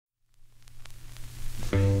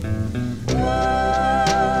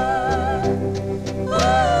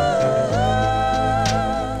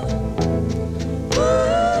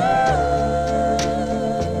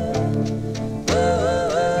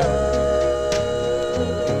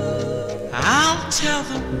tell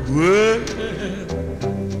the world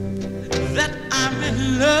that I'm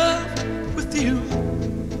in love with you.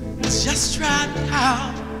 Just try me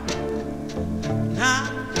out,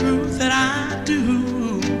 now prove that I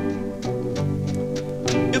do.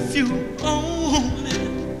 If you only,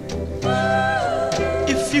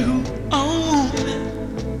 if you only,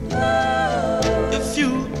 if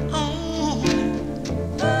you only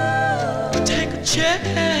take a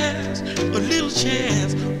chance, a little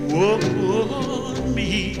chance, on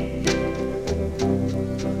me,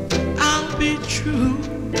 I'll be true,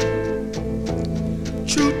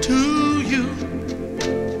 true to you.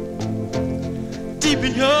 Deep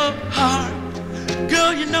in your heart,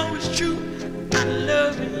 girl, you know it's true. I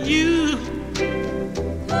love you,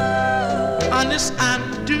 honest I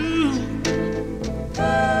do.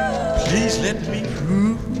 Please let me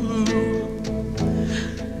prove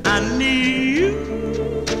I need you,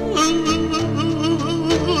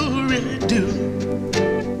 really do.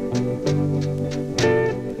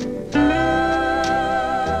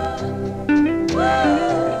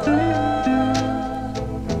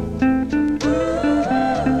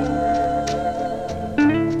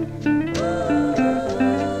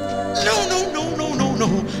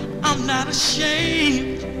 I'm not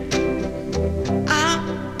ashamed. I'll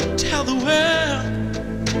tell the world.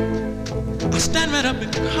 I'll stand right up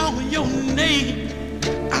and call your name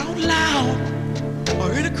out loud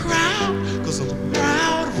or in a crowd, 'cause I'm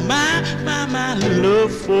proud of my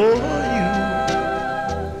love for you.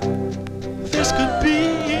 This could be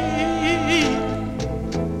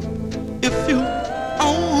if you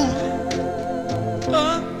only